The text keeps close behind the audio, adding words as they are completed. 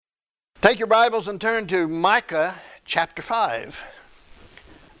Take your Bibles and turn to Micah chapter 5.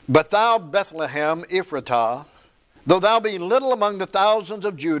 But thou, Bethlehem Ephratah, though thou be little among the thousands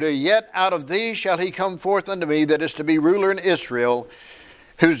of Judah, yet out of thee shall he come forth unto me that is to be ruler in Israel,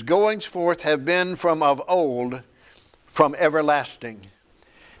 whose goings forth have been from of old, from everlasting.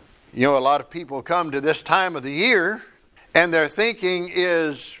 You know, a lot of people come to this time of the year, and their thinking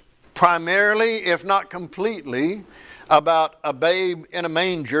is primarily, if not completely, about a babe in a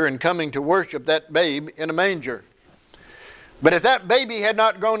manger and coming to worship that babe in a manger. But if that baby had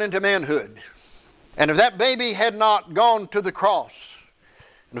not grown into manhood, and if that baby had not gone to the cross,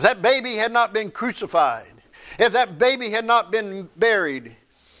 and if that baby had not been crucified, if that baby had not been buried,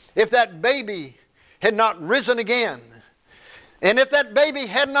 if that baby had not risen again, and if that baby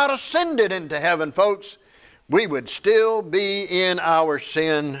had not ascended into heaven, folks, we would still be in our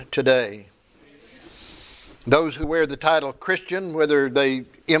sin today. Those who wear the title Christian, whether they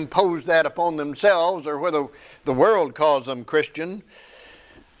impose that upon themselves or whether the world calls them Christian,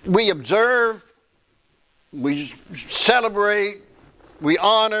 we observe, we celebrate, we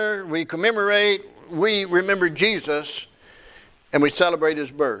honor, we commemorate, we remember Jesus, and we celebrate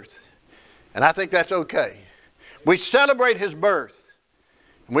His birth. And I think that's okay. We celebrate His birth,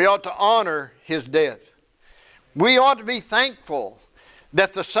 and we ought to honor His death. We ought to be thankful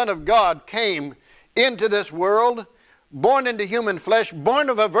that the Son of God came into this world, born into human flesh, born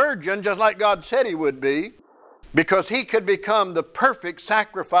of a virgin, just like God said He would be, because He could become the perfect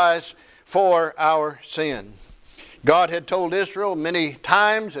sacrifice for our sin. God had told Israel many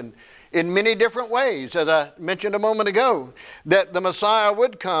times and in many different ways, as I mentioned a moment ago, that the Messiah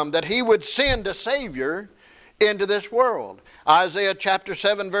would come, that He would send a Savior into this world. Isaiah chapter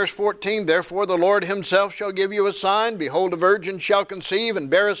 7 verse 14, therefore the Lord Himself shall give you a sign. Behold, a virgin shall conceive and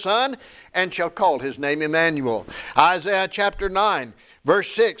bear a son, and shall call His name Immanuel. Isaiah chapter 9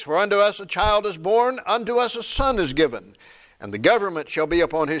 verse 6, for unto us a child is born, unto us a son is given, and the government shall be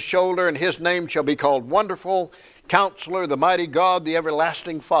upon His shoulder, and His name shall be called Wonderful, Counsellor, the Mighty God, the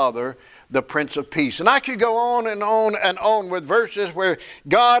Everlasting Father, the Prince of Peace. And I could go on and on and on with verses where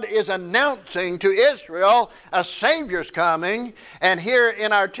God is announcing to Israel a Savior's coming. And here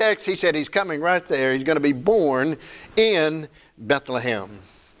in our text, He said He's coming right there. He's going to be born in Bethlehem.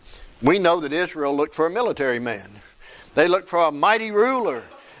 We know that Israel looked for a military man. They looked for a mighty ruler.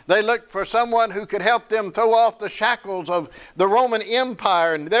 They looked for someone who could help them throw off the shackles of the Roman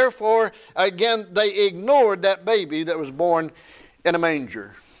Empire. And therefore, again, they ignored that baby that was born in a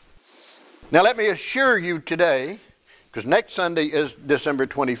manger. Now let me assure you today, because next Sunday is December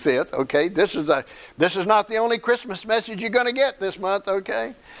 25th, okay? This is not the only Christmas message you're going to get this month,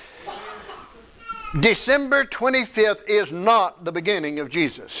 okay? December 25th is not the beginning of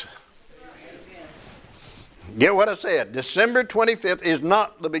Jesus. Get what I said? December 25th is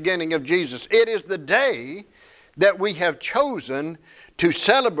not the beginning of Jesus. It is the day that we have chosen to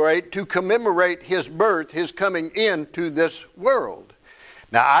celebrate, to commemorate His birth, His coming into this world.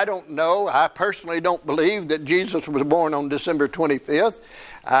 Now, I don't know, I personally don't believe that Jesus was born on December 25th.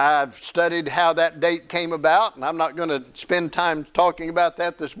 I've studied how that date came about, and I'm not going to spend time talking about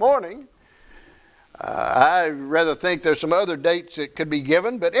that this morning. I rather think there's some other dates that could be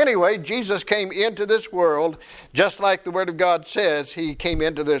given. But anyway, Jesus came into this world just like the Word of God says He came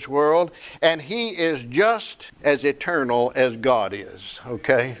into this world. And He is just as eternal as God is,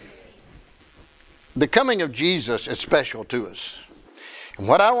 okay? The coming of Jesus is special to us. And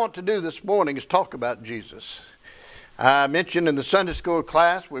what I want to do this morning is talk about Jesus. I mentioned in the Sunday school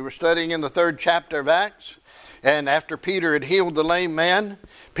class, we were studying in the 3rd chapter of Acts. And after Peter had healed the lame man,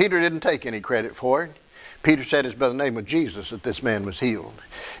 Peter didn't take any credit for it. Peter said it's by the name of Jesus that this man was healed.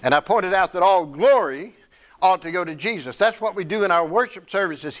 And I pointed out that all glory ought to go to Jesus. That's what we do in our worship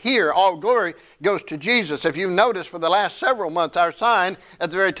services here. All glory goes to Jesus. If you've noticed for the last several months, our sign at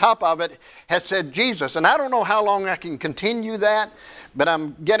the very top of it has said Jesus. And I don't know how long I can continue that, but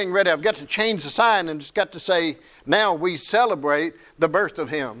I'm getting ready. I've got to change the sign and it's got to say, now we celebrate the birth of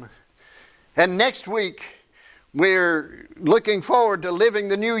Him. And next week, we're looking forward to living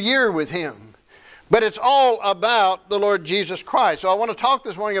the new year with Him. But it's all about the Lord Jesus Christ. So I want to talk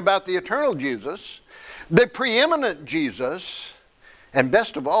this morning about the eternal Jesus, the preeminent Jesus, and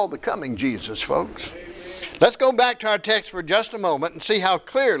best of all, the coming Jesus, folks. Let's go back to our text for just a moment and see how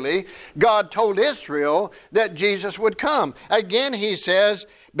clearly God told Israel that Jesus would come. Again, He says,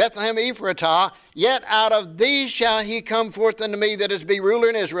 Bethlehem Ephratah, yet out of thee shall He come forth unto me that is to be ruler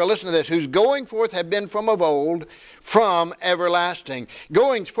in Israel. Listen to this. Whose going forth have been from of old, from everlasting.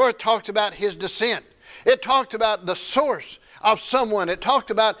 Going forth talks about His descent. It talks about the source of someone. It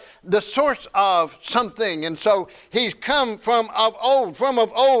talked about the source of something. And so he's come from of old. From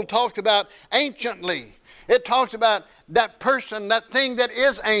of old talked about anciently. It talks about that person, that thing that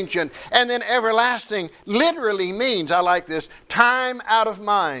is ancient. And then everlasting literally means, I like this, time out of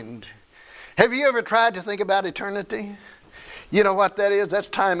mind. Have you ever tried to think about eternity? You know what that is? That's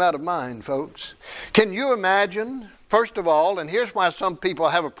time out of mind, folks. Can you imagine, first of all, and here's why some people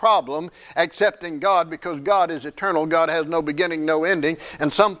have a problem accepting God, because God is eternal. God has no beginning, no ending.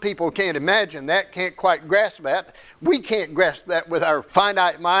 And some people can't imagine that, can't quite grasp that. We can't grasp that with our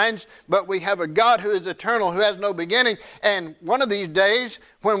finite minds, but we have a God who is eternal, who has no beginning. And one of these days,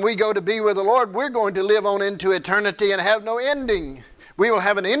 when we go to be with the Lord, we're going to live on into eternity and have no ending. We will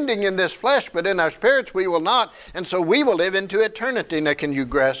have an ending in this flesh, but in our spirits we will not. And so we will live into eternity. Now, can you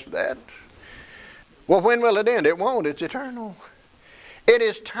grasp that? Well, when will it end? It won't. It's eternal. It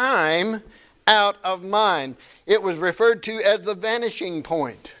is time out of mind. It was referred to as the vanishing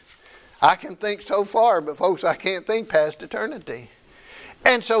point. I can think so far, but folks, I can't think past eternity.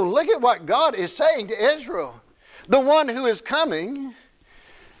 And so look at what God is saying to Israel. The one who is coming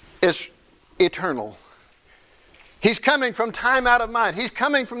is eternal. He's coming from time out of mind. He's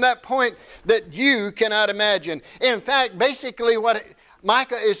coming from that point that you cannot imagine. In fact, basically what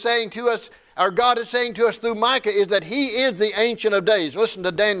Micah is saying to us, or God is saying to us through Micah, is that He is the Ancient of Days. Listen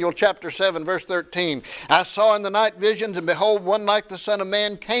to Daniel chapter 7, verse 13. I saw in the night visions, and behold, one like the Son of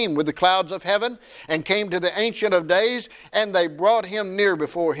Man came with the clouds of heaven, and came to the Ancient of Days, and they brought Him near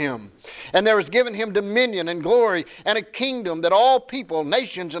before Him. And there was given Him dominion and glory, and a kingdom that all people,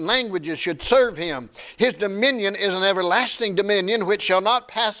 nations, and languages should serve Him. His dominion is an everlasting dominion which shall not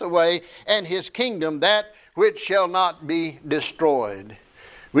pass away, and His kingdom that which shall not be destroyed.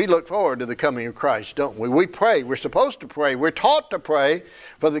 We look forward to the coming of Christ, don't we? We pray. We're supposed to pray. We're taught to pray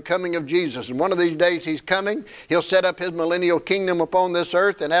for the coming of Jesus. And one of these days He's coming. He'll set up His millennial kingdom upon this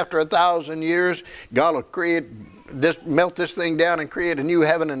earth. And after 1,000 years, God will melt this thing down and create a new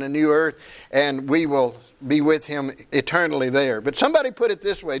heaven and a new earth. And we will be with Him eternally there. But somebody put it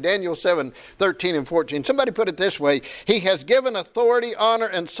this way, Daniel 7, 13 and 14. Somebody put it this way: He has given authority, honor,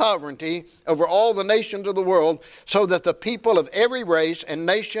 and sovereignty over all the nations of the world, so that the people of every race and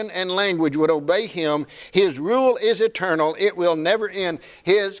nation and language would obey Him. His rule is eternal. It will never end.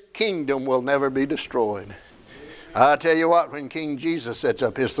 His kingdom will never be destroyed. I tell you what, when King Jesus sets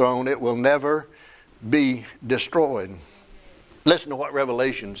up His throne, it will never be destroyed. Listen to what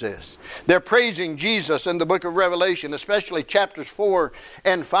Revelation says. They're praising Jesus in the book of Revelation, especially chapters 4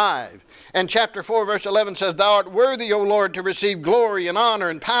 and 5. And chapter 4 verse 11 says, Thou art worthy, O Lord, to receive glory and honor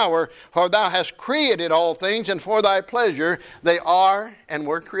and power, for Thou hast created all things, and for Thy pleasure they are and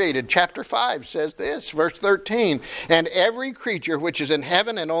were created. Chapter 5 says this, verse 13, And every creature which is in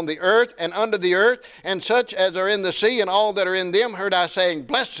heaven and on the earth and under the earth, and such as are in the sea and all that are in them, heard I saying,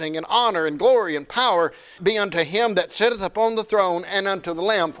 Blessing and honor and glory and power be unto Him that sitteth upon the throne and unto the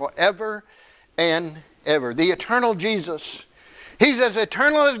Lamb forever and ever. The eternal Jesus. He's as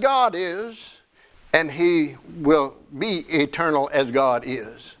eternal as God is, and He will be eternal as God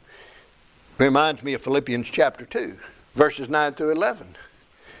is. Reminds me of Philippians chapter 2, verses 9 through 11.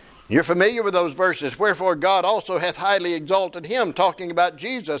 You're familiar with those verses. Wherefore God also hath highly exalted Him, talking about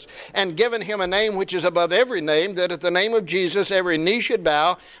Jesus, and given Him a name which is above every name, that at the name of Jesus every knee should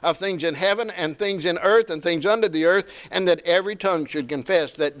bow, of things in heaven and things in earth and things under the earth, and that every tongue should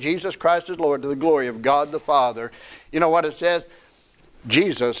confess that Jesus Christ is Lord, to the glory of God the Father. You know what it says?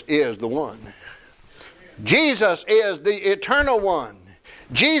 Jesus is the one. Jesus is the eternal one.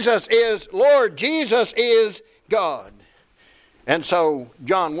 Jesus is Lord. Jesus is God. And so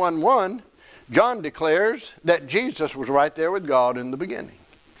John 1:1, John declares that Jesus was right there with God in the beginning.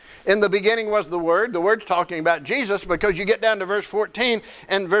 In the beginning was the Word. The Word's talking about Jesus, because you get down to verse 14,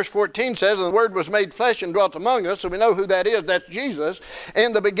 and verse 14 says, And the Word was made flesh and dwelt among us. So we know who that is. That's Jesus.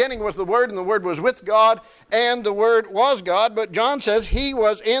 In the beginning was the Word, and the Word was with God, and the Word was God. But John says He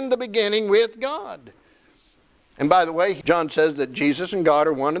was in the beginning with God. And by the way, John says that Jesus and God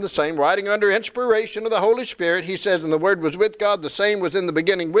are one and the same. Writing under inspiration of the Holy Spirit, he says, And the Word was with God. The same was in the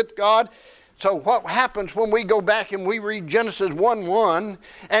beginning with God. So what happens when we go back and we read Genesis 1:1,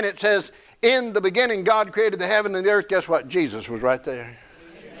 and it says, In the beginning God created the heaven and the earth. Guess what? Jesus was right there.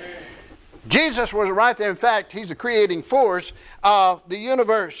 Amen. Jesus was right there. In fact, He's the creating force of the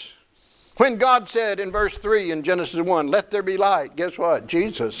universe. When God said in verse 3 in Genesis 1, Let there be light. Guess what?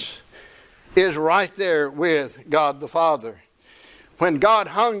 Jesus is right there with God the Father. When God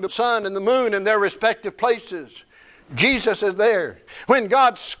hung the sun and the moon in their respective places, Jesus is there. When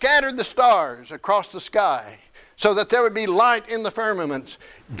God scattered the stars across the sky so that there would be light in the firmaments,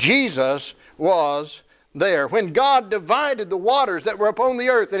 Jesus was there. When God divided the waters that were upon the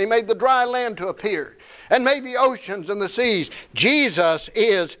earth and He made the dry land to appear and made the oceans and the seas, Jesus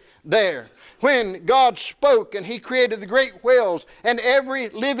is there. When God spoke and He created the great whales and every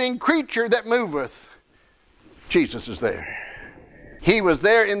living creature that moveth, Jesus is there. He was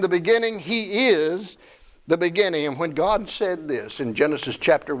there in the beginning. He is the beginning. And when God said this in Genesis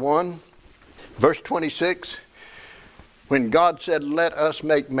chapter 1, verse 26, when God said, let us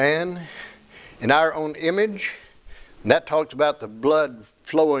make man in our own image, and that talks about the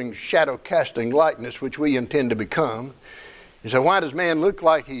blood-flowing, shadow-casting likeness which we intend to become. You say, why does man look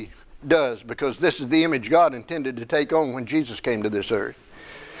like he does? Because this is the image God intended to take on when Jesus came to this earth.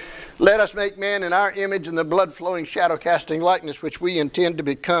 Let us make man in our image and the blood-flowing, shadow-casting likeness which we intend to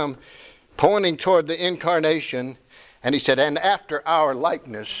become, pointing toward the incarnation. And He said, and after our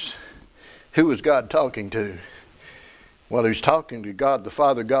likeness. Who was God talking to? Well, He was talking to God the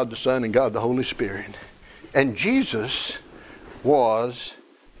Father, God the Son, and God the Holy Spirit. And Jesus was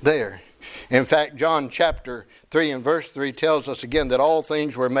there. In fact, John chapter 3 and verse 3 tells us again that all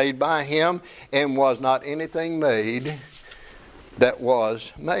things were made by Him, and was not anything made that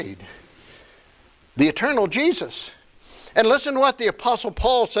was made. The eternal Jesus. And listen to what the Apostle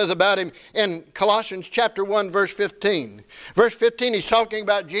Paul says about Him in Colossians chapter 1 verse 15. Verse 15, he's talking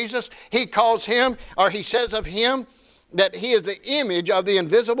about Jesus. He calls Him, or he says of Him, that He is the image of the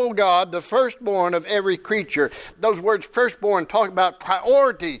invisible God, the firstborn of every creature. Those words firstborn talk about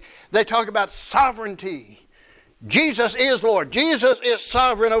priority. They talk about sovereignty. Jesus is Lord. Jesus is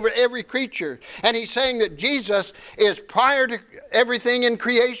sovereign over every creature. And He's saying that Jesus is prior to everything in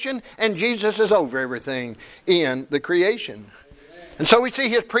creation, and Jesus is over everything in the creation. And so we see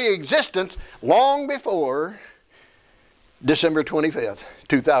His pre-existence long before December 25th,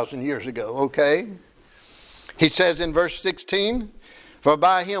 2,000 years ago, okay? He says in verse 16, for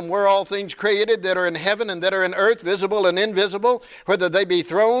by Him were all things created that are in heaven and that are in earth, visible and invisible, whether they be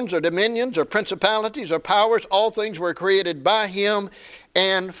thrones or dominions or principalities or powers, all things were created by Him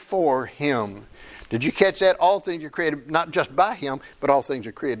and for Him. Did you catch that? All things are created not just by Him, but all things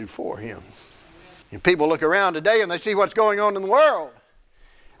are created for Him. And people look around today and they see what's going on in the world.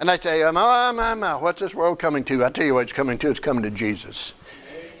 And they say, what's this world coming to? I tell you what it's coming to. It's coming to Jesus.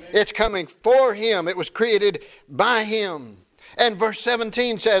 It's coming for Him. It was created by Him. And verse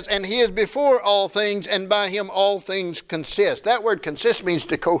 17 says, and He is before all things, and by Him all things consist. That word consist means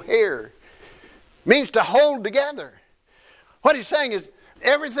to cohere. Means to hold together. What He's saying is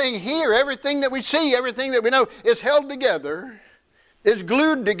everything here, everything that we see, everything that we know is held together, is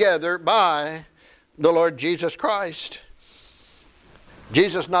glued together by the Lord Jesus Christ.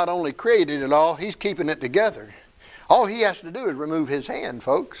 Jesus not only created it all, He's keeping it together. All He has to do is remove His hand,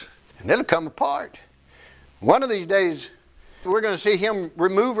 folks, and it'll come apart. One of these days, we're going to see Him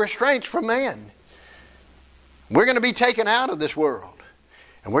remove restraints from man. We're going to be taken out of this world.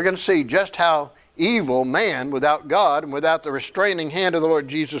 And we're going to see just how evil man without God and without the restraining hand of the Lord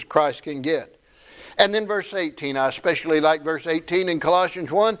Jesus Christ can get. And then verse 18, I especially like verse 18 in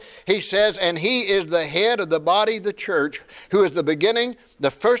Colossians 1. He says, and He is the head of the body, the church, who is the beginning, the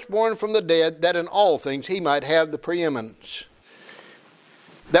firstborn from the dead, that in all things He might have the preeminence.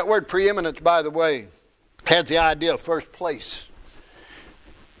 That word preeminence, by the way, has the idea of first place.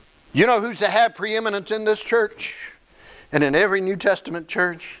 You know who's to have preeminence in this church and in every New Testament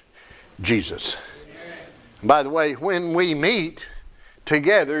church? Jesus. By the way, when we meet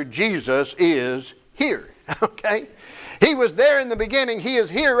together, Jesus is here. Okay? He was there in the beginning. He is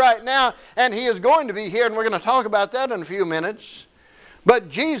here right now, and He is going to be here, and we're going to talk about that in a few minutes. But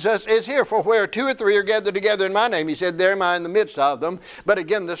Jesus is here. For where two or three are gathered together in my name, He said, there am I in the midst of them. But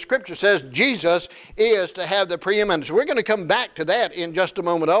again, the scripture says Jesus is to have the preeminence. We're going to come back to that in just a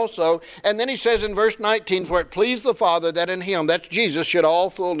moment also. And then He says in verse 19, for it pleased the Father that in Him, that's Jesus, should all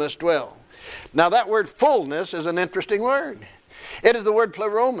fullness dwell. Now that word fullness is an interesting word. It is the word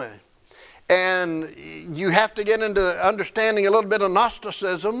pleroma. And you have to get into understanding a little bit of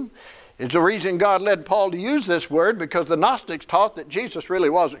Gnosticism. It's the reason God led Paul to use this word, because the Gnostics taught that Jesus really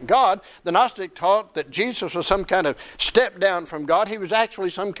wasn't God. The Gnostic taught that Jesus was some kind of step down from God. He was actually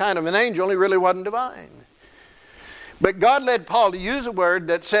some kind of an angel. He really wasn't divine. But God led Paul to use a word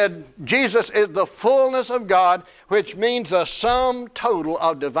that said Jesus is the fullness of God, which means the sum total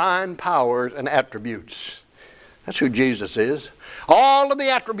of divine powers and attributes. That's who Jesus is. All of the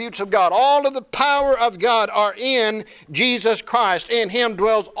attributes of God, all of the power of God are in Jesus Christ. In Him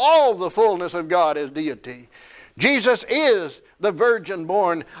dwells all the fullness of God as deity. Jesus is the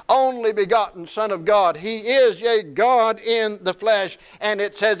virgin-born, only begotten Son of God. He is, yea, God in the flesh. And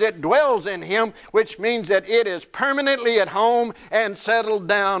it says it dwells in Him, which means that it is permanently at home and settled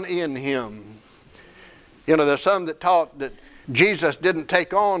down in Him. You know, there's some that taught that Jesus didn't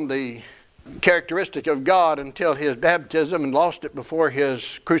take on the characteristic of God until his baptism and lost it before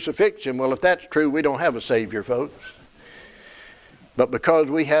his crucifixion. Well, if that's true, we don't have a Savior, folks. But because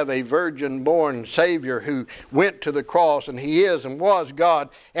we have a virgin-born Savior who went to the cross, and he is and was God,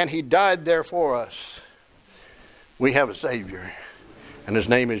 and he died there for us, we have a Savior, and his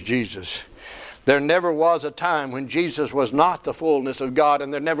name is Jesus. There never was a time when Jesus was not the fullness of God,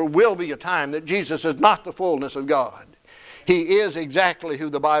 and there never will be a time that Jesus is not the fullness of God. He is exactly who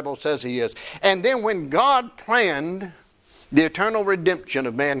the Bible says he is. And then when God planned the eternal redemption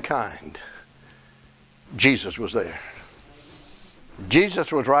of mankind, Jesus was there.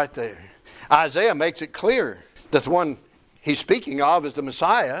 Jesus was right there. Isaiah makes it clear that the one he's speaking of is the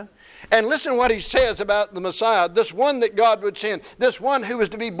Messiah. And listen what he says about the Messiah, this one that God would send, this one who was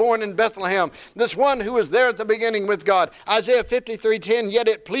to be born in Bethlehem, this one who was there at the beginning with God. Isaiah 53:10, yet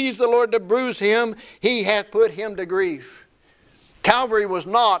it pleased the Lord to bruise him, he hath put him to grief. Calvary was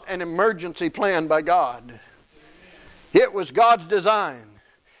not an emergency plan by God. It was God's design.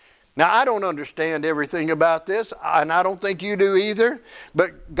 Now, I don't understand everything about this, and I don't think you do either,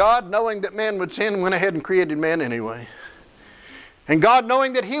 but God, knowing that man would sin, went ahead and created man anyway. And God,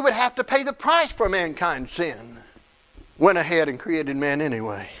 knowing that he would have to pay the price for mankind's sin, went ahead and created man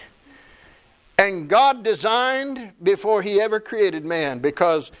anyway. And God designed before he ever created man,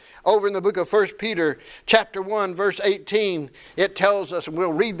 because over in the book of 1 Peter chapter 1 verse 18, it tells us, and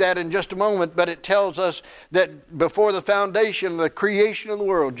we'll read that in just a moment, but it tells us that before the foundation, the creation of the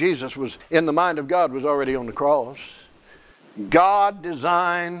world, Jesus was in the mind of God, was already on the cross. God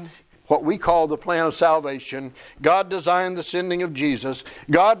designed what we call the plan of salvation. God designed the sending of Jesus.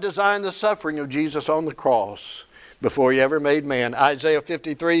 God designed the suffering of Jesus on the cross before he ever made man. Isaiah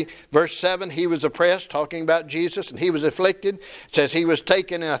 53 verse 7, he was oppressed, talking about Jesus, and he was afflicted. It says he was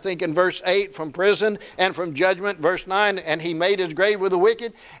taken, I think in verse 8, from prison and from judgment. Verse 9, and he made his grave with the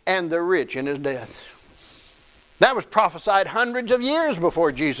wicked and the rich in his death. That was prophesied hundreds of years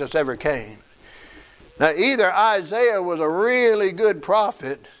before Jesus ever came. Now, either Isaiah was a really good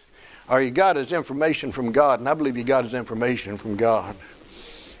prophet, or he got his information from God, and I believe he got his information from God.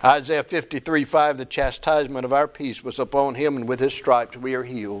 Isaiah 53:5, the chastisement of our peace was upon him, and with his stripes we are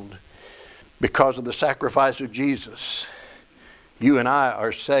healed. Because of the sacrifice of Jesus, you and I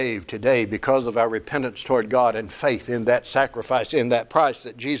are saved today because of our repentance toward God and faith in that sacrifice, in that price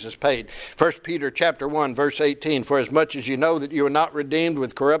that Jesus paid. 1 Peter chapter 1 verse 18, for as much as you know that you are not redeemed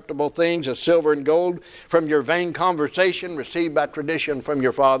with corruptible things as silver and gold from your vain conversation received by tradition from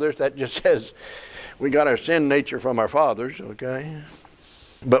your fathers. That just says we got our sin nature from our fathers, okay?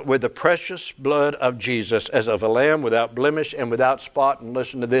 But with the precious blood of Jesus, as of a lamb without blemish and without spot. And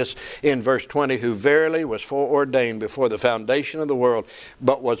listen to this in verse 20, who verily was foreordained before the foundation of the world,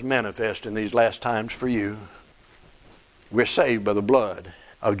 but was manifest in these last times for you. We're saved by the blood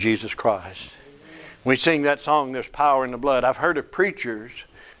of Jesus Christ. When we sing that song, there's power in the blood. I've heard of preachers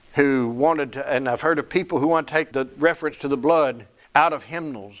who wanted to, and I've heard of people who want to take the reference to the blood out of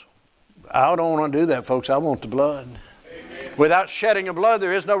hymnals. I don't want to do that, folks. I want the blood. Without shedding of blood,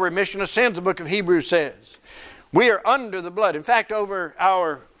 there is no remission of sins, the book of Hebrews says. We are under the blood. In fact, over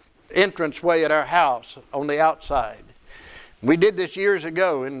our entranceway at our house on the outside. We did this years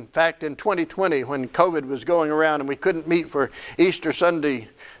ago. In fact, in 2020, when COVID was going around and we couldn't meet for Easter Sunday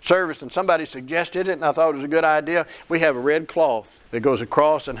service, and somebody suggested it, and I thought it was a good idea. We have a red cloth that goes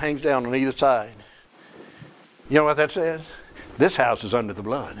across and hangs down on either side. You know what that says? This house is under the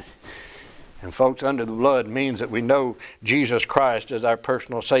blood. And folks, under the blood means that we know Jesus Christ as our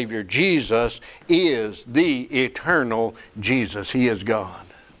personal Savior. Jesus is the eternal Jesus. He is God.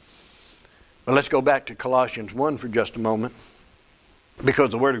 Well, let's go back to Colossians 1 for just a moment. Because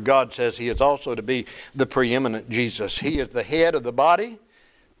the Word of God says he is also to be the preeminent Jesus. He is the head of the body,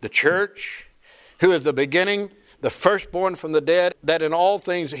 the church, who is the beginning, the firstborn from the dead, that in all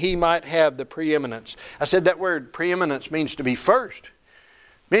things he might have the preeminence. I said that word preeminence means to be first.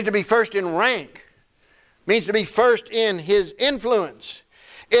 Means to be first in rank. Means to be first in his influence.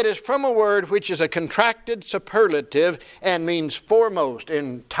 It is from a word which is a contracted superlative and means foremost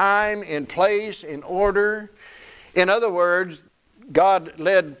in time, in place, in order. In other words, God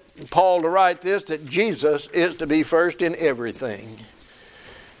led Paul to write this, that Jesus is to be first in everything.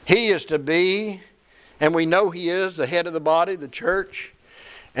 He is to be, and we know he is, the head of the body, the church.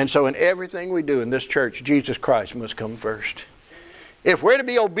 And so in everything we do in this church, Jesus Christ must come first. If we're to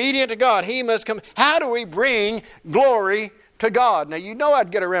be obedient to God, he must come. How do we bring glory to God? Now, you know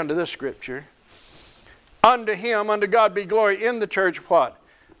I'd get around to this scripture. Unto him, unto God be glory in the church, what?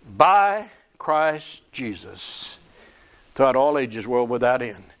 By Christ Jesus. Throughout all ages, world without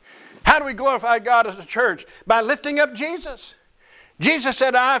end. How do we glorify God as a church? By lifting up Jesus. Jesus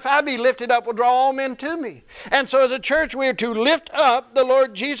said, if I be lifted up, will draw all men to me. And so as a church, we are to lift up the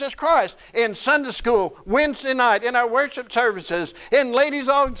Lord Jesus Christ in Sunday school, Wednesday night, in our worship services, in ladies'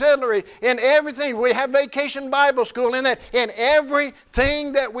 auxiliary, in everything. We have vacation Bible school in that, in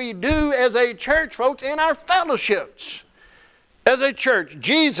everything that we do as a church, folks, in our fellowships. As a church,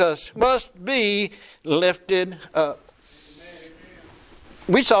 Jesus must be lifted up.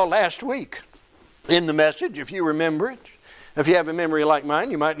 We saw last week in the message, if you remember it, if you have a memory like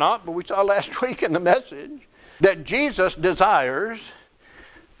mine, you might not, but we saw last week in the message that Jesus desires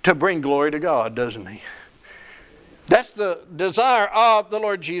to bring glory to God, doesn't he? That's the desire of the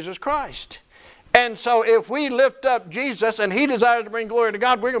Lord Jesus Christ. And so if we lift up Jesus and he desires to bring glory to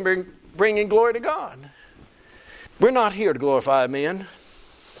God, we're going to be bringing glory to God. We're not here to glorify men.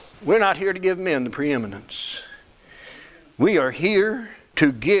 We're not here to give men the preeminence. We are here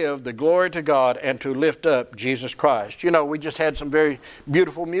to give the glory to God and to lift up Jesus Christ. You know, we just had some very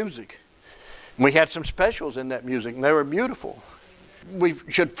beautiful music. We had some specials in that music, and they were beautiful. We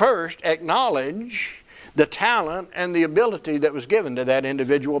should first acknowledge the talent and the ability that was given to that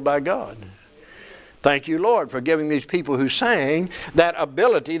individual by God. Thank you, Lord, for giving these people who sang that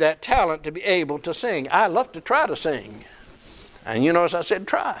ability, that talent to be able to sing. I love to try to sing. And you notice I said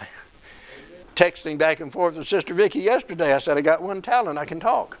try. Texting back and forth with Sister Vicki yesterday, I said, I got one talent, I can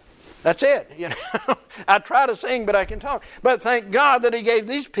talk. That's it. You know, I try to sing, but I can talk. But thank God that he gave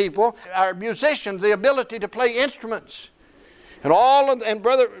these people, our musicians, the ability to play instruments. And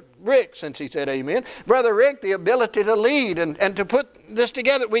Brother Rick, since he said amen, Brother Rick, the ability to lead and to put this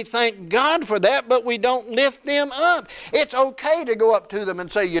together. We thank God for that, but we don't lift them up. It's okay to go up to them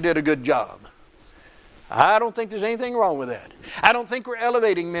and say, you did a good job. I don't think there's anything wrong with that. I don't think we're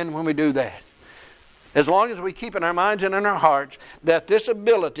elevating men when we do that. As long as we keep in our minds and in our hearts that this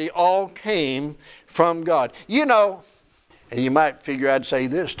ability all came from God. You know, and you might figure I'd say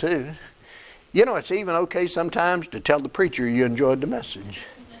this too. You know, it's even okay sometimes to tell the preacher you enjoyed the message.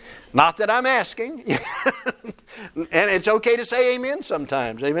 Not that I'm asking. And it's okay to say amen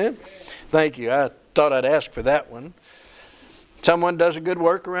sometimes. Amen? Thank you. I thought I'd ask for that one. Someone does a good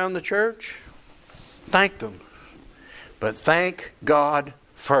work around the church. Thank them. But thank God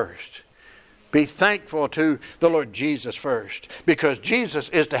first. Be thankful to the Lord Jesus first, because Jesus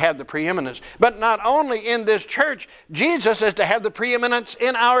is to have the preeminence. But not only in this church, Jesus is to have the preeminence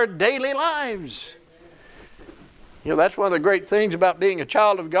in our daily lives. You know, that's one of the great things about being a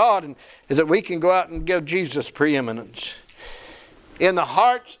child of God, is that we can go out and give Jesus preeminence. In the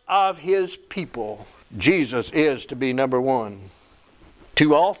hearts of his people, Jesus is to be number one.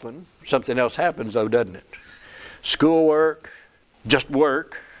 Too often, something else happens though, doesn't it? Schoolwork, just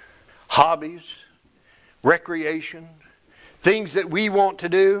work, hobbies, recreation, things that we want to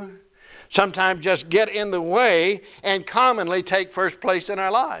do, sometimes just get in the way and commonly take first place in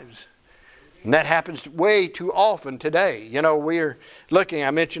our lives. And that happens way too often today. You know, we're looking,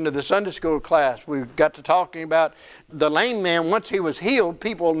 I mentioned to the Sunday school class, we got to talking about the lame man. Once he was healed,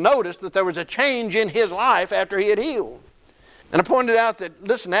 people noticed that there was a change in his life after he had healed. And I pointed out that,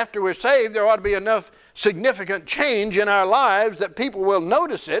 listen, after we're saved, there ought to be enough significant change in our lives that people will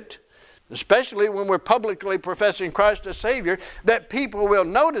notice it, especially when we're publicly professing Christ as Savior, that people will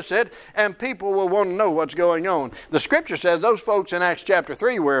notice it and people will want to know what's going on. The Scripture says those folks in Acts chapter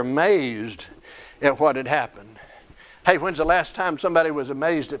 3 were amazed at what had happened. Hey, when's the last time somebody was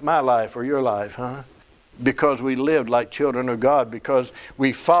amazed at my life or your life, huh? Because we lived like children of God, because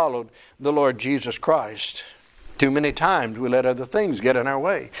we followed the Lord Jesus Christ. Too many times we let other things get in our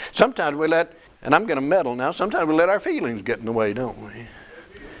way. Sometimes we let, and I'm going to meddle now, sometimes we let our feelings get in the way, don't we?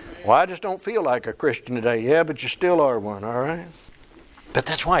 Well, I just don't feel like a Christian today. Yeah, but you still are one, all right? But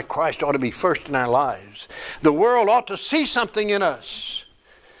that's why Christ ought to be first in our lives. The world ought to see something in us.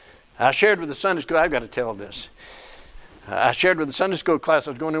 I shared with the Sunday school, I've got to tell this. I shared with the Sunday school class, I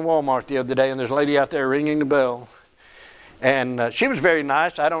was going in Walmart the other day, and there's a lady out there ringing the bell. And she was very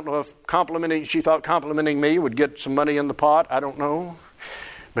nice. I don't know if she thought complimenting me would get some money in the pot. I don't know.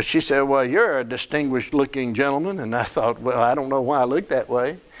 But she said, well, you're a distinguished looking gentleman. And I thought, well, I don't know why I look that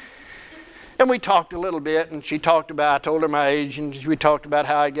way. And we talked a little bit, and she talked about, I told her my age, and we talked about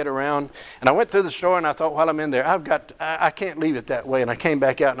how I get around. And I went through the store, and I thought, while I'm in there, I can't leave it that way. And I came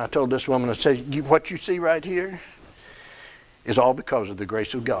back out, and I told this woman, I said, what you see right here is all because of the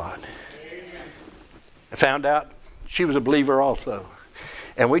grace of God. I found out she was a believer also.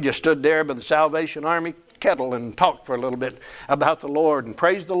 And we just stood there by the Salvation Army kettle and talked for a little bit about the Lord and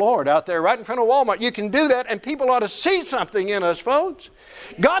praised the Lord out there right in front of Walmart. You can do that, and people ought to see something in us, folks.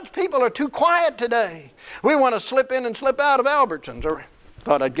 God's people are too quiet today. We want to slip in and slip out of Albertsons, or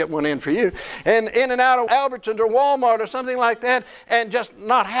Thought I'd get one in for you. And in and out of Albertsons or Walmart or something like that, and just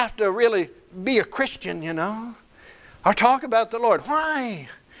not have to really be a Christian, you know, or talk about the Lord. Why?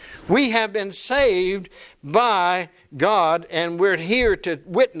 We have been saved by God, and we're here to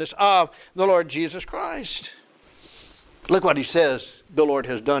witness of the Lord Jesus Christ. Look what he says the Lord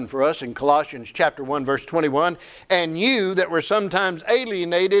has done for us in Colossians chapter 1, verse 21. And you that were sometimes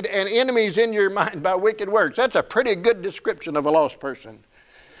alienated and enemies in your mind by wicked works. That's a pretty good description of a lost person.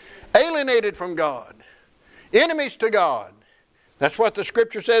 Alienated from God. Enemies to God. That's what the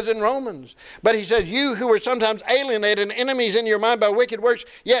scripture says in Romans. But he says, you who were sometimes alienated and enemies in your mind by wicked works,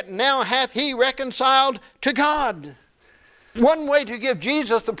 yet now hath he reconciled to God. One way to give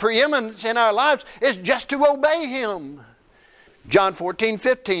Jesus the preeminence in our lives is just to obey him. John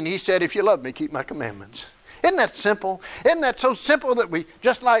 14:15, he said, if you love me, keep my commandments. Isn't that simple? Isn't that so simple that we,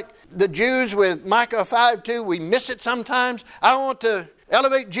 just like the Jews with Micah 5:2, we miss it sometimes? I want to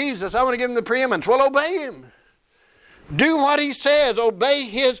elevate Jesus. I want to give him the preeminence. Well, obey him. Do what he says. Obey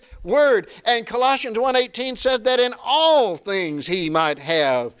his word. And Colossians 1:18 says that in all things he might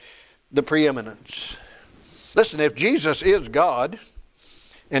have the preeminence. Listen, if Jesus is God,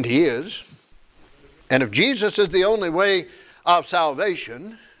 and he is, and if Jesus is the only way of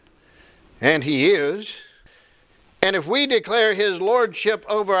salvation, and he is, and if we declare his lordship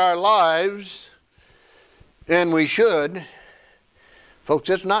over our lives, and we should, folks,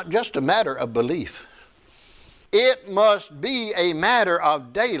 it's not just a matter of belief. It must be a matter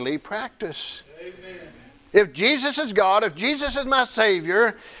of daily practice. Amen. If Jesus is God, if Jesus is my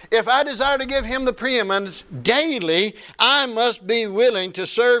Savior, if I desire to give him the preeminence daily, I must be willing to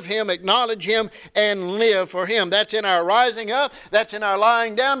serve him, acknowledge him, and live for him. That's in our rising up. That's in our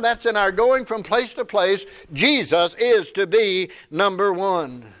lying down. That's in our going from place to place. Jesus is to be number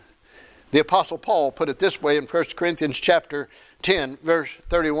one. The Apostle Paul put it this way in 1 Corinthians chapter 10, verse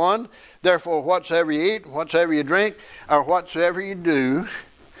 31. Therefore, whatsoever you eat, whatsoever you drink, or whatsoever you do,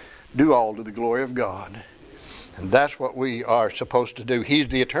 do all to the glory of God. And that's what we are supposed to do. He's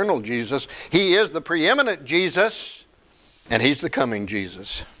the eternal Jesus. He is the preeminent Jesus. And he's the coming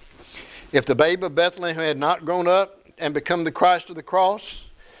Jesus. If the babe of Bethlehem had not grown up and become the Christ of the cross,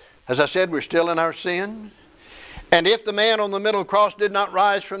 as I said, we're still in our sin. And if the man on the middle cross did not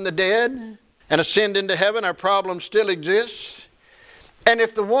rise from the dead and ascend into heaven, our problem still exists. And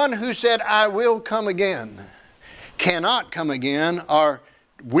if the one who said, I will come again, cannot come again or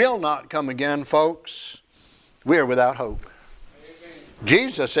will not come again, folks, we are without hope.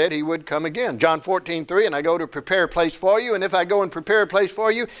 Jesus said he would come again. John 14:3, and I go to prepare a place for you, and if I go and prepare a place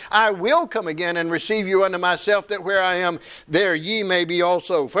for you, I will come again and receive you unto myself, that where I am, there ye may be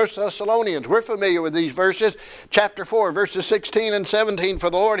also. 1 Thessalonians, we're familiar with these verses. Chapter 4, verses 16 and 17, for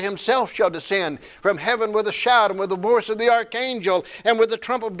the Lord himself shall descend from heaven with a shout, and with the voice of the archangel, and with the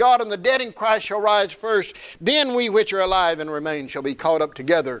trump of God, and the dead in Christ shall rise first. Then we which are alive and remain shall be caught up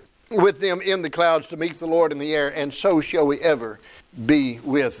together with them in the clouds to meet the Lord in the air, and so shall we ever be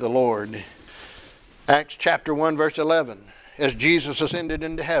with the Lord. Acts chapter 1, verse 11. As Jesus ascended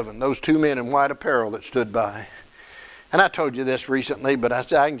into heaven, those two men in white apparel that stood by. And I told you this recently, but I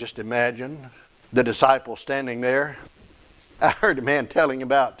said I can just imagine the disciples standing there. I heard a man telling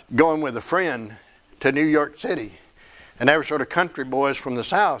about going with a friend to New York City. And they were sort of country boys from the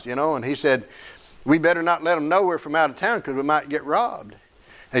South, you know. And he said, we better not let them know we're from out of town because we might get robbed.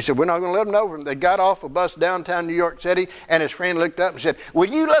 They said, we're not going to let them know. They got off a bus downtown New York City, and his friend looked up and said, will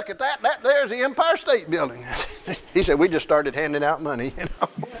you look at that? That there's the Empire State Building. He said, we just started handing out money, you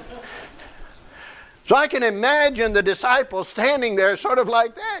know. So I can imagine the disciples standing there sort of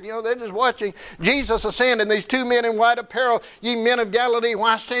like that. You know, they're just watching Jesus ascend, and these two men in white apparel, ye men of Galilee,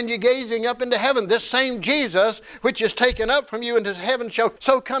 why stand ye gazing up into heaven? This same Jesus, which is taken up from you into heaven, shall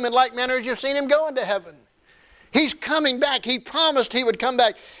so come in like manner as you've seen him go into heaven. He's coming back. He promised he would come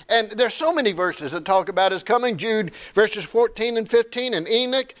back. And there's so many verses that talk about his coming. Jude, verses 14 and 15, and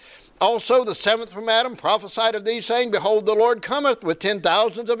Enoch. Also the seventh from Adam prophesied of these, saying, behold, the Lord cometh with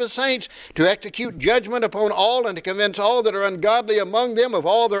 10,000s of his saints to execute judgment upon all, and to convince all that are ungodly among them of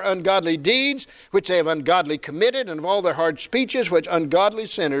all their ungodly deeds, which they have ungodly committed, and of all their hard speeches, which ungodly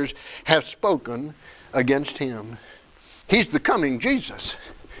sinners have spoken against him. He's the coming Jesus.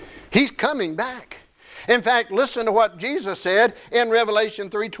 He's coming back. In fact, listen to what Jesus said in Revelation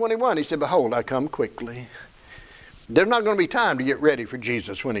 3:21. He said, behold, I come quickly. There's not going to be time to get ready for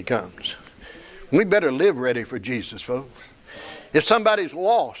Jesus when he comes. We better live ready for Jesus, folks. If somebody's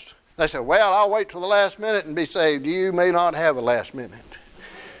lost, they say, well, I'll wait till the last minute and be saved. You may not have a last minute.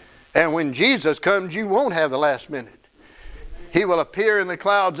 And when Jesus comes, you won't have the last minute. He will appear in the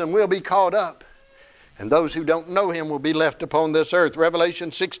clouds and we'll be caught up. and those who don't know him will be left upon this earth. Revelation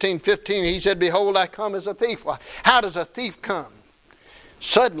 16:15, he said, behold, I come as a thief. Well, how does a thief come?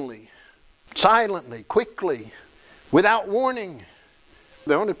 Suddenly, silently, quickly, without warning.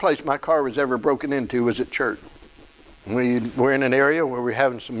 The only place my car was ever broken into was at church. We were in an area where we were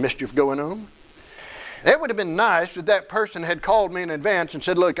having some mischief going on. It would have been nice if that person had called me in advance and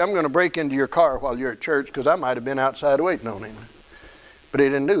said, look, I'm going to break into your car while you're at church, because I might have been outside waiting on him. But he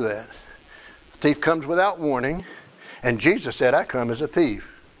didn't do that. The thief comes without warning, and Jesus said, I come as a thief.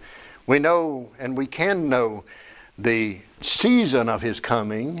 We know, and we can know the season of his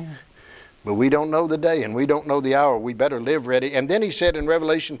coming, but we don't know the day and we don't know the hour. We better live ready. And then he said in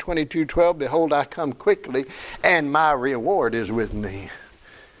Revelation 22:12, behold, I come quickly, and my reward is with me.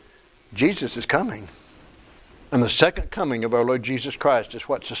 Jesus is coming. And the second coming of our Lord Jesus Christ is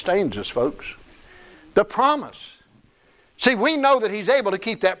what sustains us, folks. The promise. See, we know that he's able to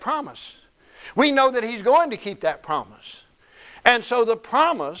keep that promise. We know that he's going to keep that promise. And so the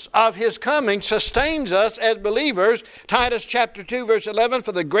promise of his coming sustains us as believers. Titus chapter 2 verse 11,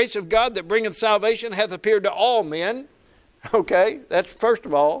 for the grace of God that bringeth salvation hath appeared to all men. Okay, that's first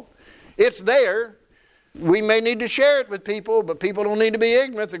of all. It's there. We may need to share it with people, but people don't need to be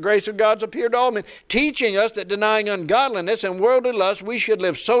ignorant. The grace of God's appeared to all men, teaching us that denying ungodliness and worldly lust, we should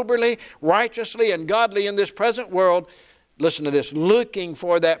live soberly, righteously, and godly in this present world. Listen to this, looking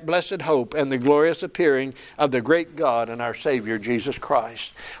for that blessed hope and the glorious appearing of the great God and our Savior, Jesus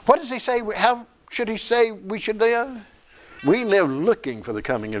Christ. What does he say? How should he say we should live? We live looking for the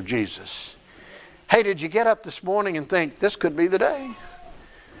coming of Jesus. Hey, did you get up this morning and think, this could be the day?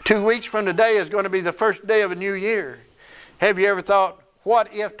 2 weeks from today is going to be the first day of a new year. Have you ever thought,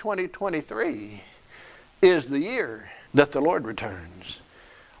 what if 2023 is the year that the Lord returns?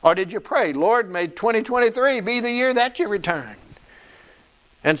 Or did you pray, Lord, may 2023 be the year that you return?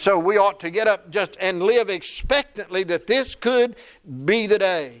 And so we ought to get up just and live expectantly that this could be the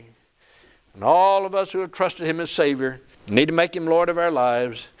day. And all of us who have trusted him as Savior need to make him Lord of our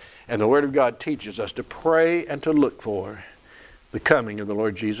lives. And the Word of God teaches us to pray and to look for the coming of the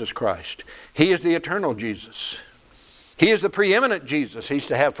Lord Jesus Christ. He is the eternal Jesus. He is the preeminent Jesus. He's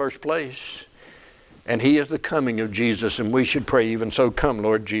to have first place. And he is the coming of Jesus, and we should pray even so, come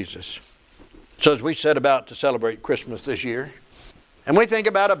Lord Jesus. So as we set about to celebrate Christmas this year, and we think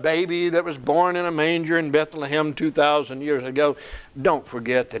about a baby that was born in a manger in Bethlehem 2,000 years ago, don't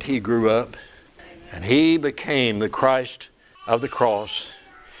forget that he grew up and he became the Christ of the cross.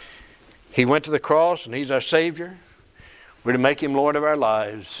 He went to the cross and he's our Savior. We're to make him Lord of our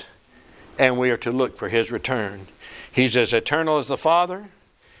lives, and we are to look for his return. He's as eternal as the Father.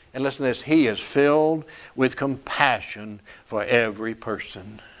 And listen to this, he is filled with compassion for every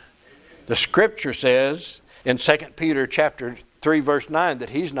person. The Scripture says in 2 Peter chapter 3 verse 9 that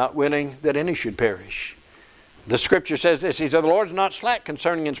he's not willing that any should perish. The Scripture says this, he said, the Lord is not slack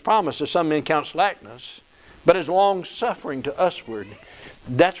concerning his promise, as some men count slackness, but is long-suffering to usward.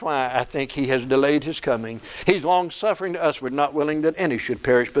 That's why I think he has delayed his coming. He's long-suffering to usward, not willing that any should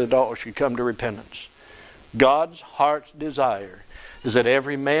perish, but that all should come to repentance. God's heart's desire is that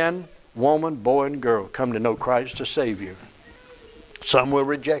every man, woman, boy, and girl come to know Christ as Savior. Some will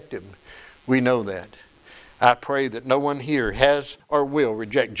reject him. We know that. I pray that no one here has or will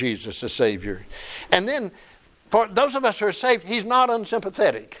reject Jesus as Savior. And then, for those of us who are saved, he's not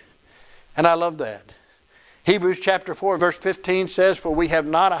unsympathetic. And I love that. Hebrews chapter 4 verse 15 says, for we have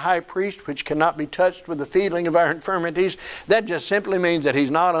not a high priest which cannot be touched with the feeling of our infirmities. That just simply means that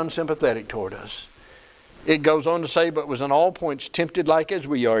he's not unsympathetic toward us. It goes on to say, but was in all points tempted like as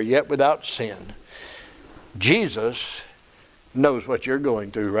we are, yet without sin. Jesus knows what you're going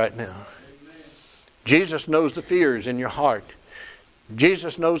through right now. Jesus knows the fears in your heart.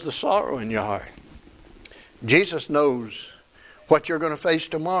 Jesus knows the sorrow in your heart. Jesus knows what you're going to face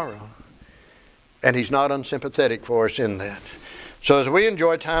tomorrow. And he's not unsympathetic for us in that. So as we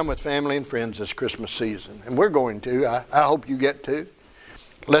enjoy time with family and friends this Christmas season, and we're going to, I hope you get to,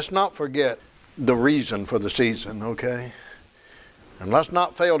 let's not forget the reason for the season, okay? And let's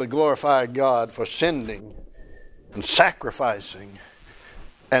not fail to glorify God for sending and sacrificing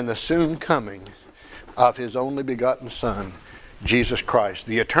and the soon coming of his only begotten Son, Jesus Christ,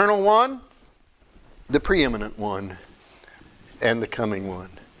 the eternal one, the preeminent one, and the coming one.